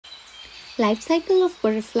Life cycle of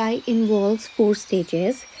butterfly involves 4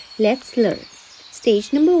 stages. Let's learn.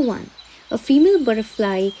 Stage number 1. A female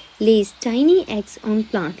butterfly lays tiny eggs on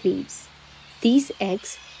plant leaves. These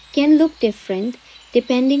eggs can look different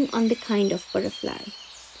depending on the kind of butterfly.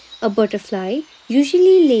 A butterfly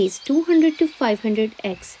usually lays 200 to 500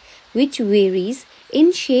 eggs, which varies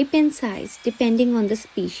in shape and size depending on the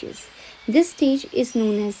species. This stage is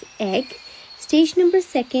known as egg. Stage number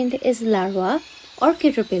 2 is larva or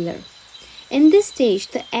caterpillar. In this stage,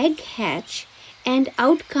 the egg hatch and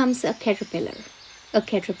out comes a caterpillar. A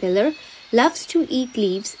caterpillar loves to eat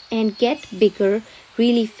leaves and get bigger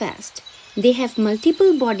really fast. They have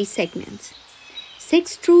multiple body segments,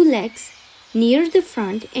 6 true legs near the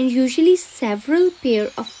front and usually several pair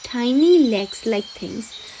of tiny legs-like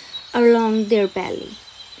things along their belly.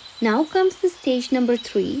 Now comes the stage number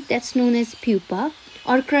 3, that's known as pupa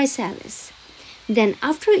or chrysalis. Then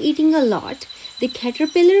after eating a lot, the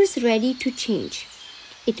caterpillar is ready to change.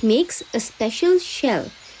 It makes a special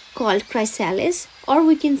shell called chrysalis, or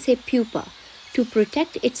we can say pupa, to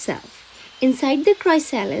protect itself. Inside the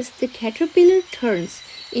chrysalis, the caterpillar turns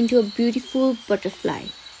into a beautiful butterfly.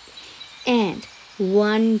 And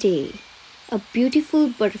one day, a beautiful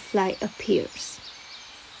butterfly appears.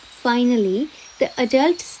 Finally, the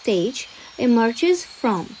adult stage emerges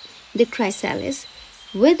from the chrysalis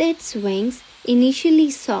with its wings initially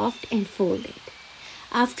soft and folded.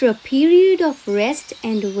 After a period of rest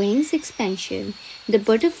and wings expansion, the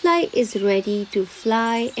butterfly is ready to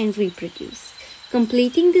fly and reproduce,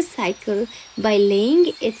 completing the cycle by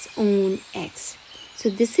laying its own eggs. So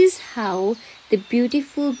this is how the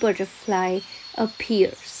beautiful butterfly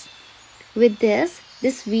appears. With this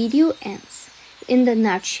video ends. In the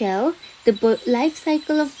nutshell, the life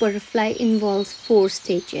cycle of butterfly involves 4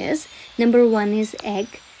 stages. Number 1 is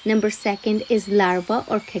egg. Number 2 is larva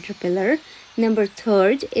or caterpillar. Number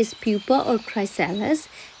 3 is pupa or chrysalis.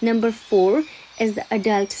 Number 4 is the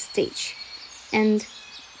adult stage. And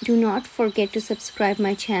do not forget to subscribe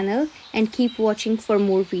my channel and keep watching for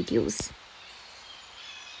more videos.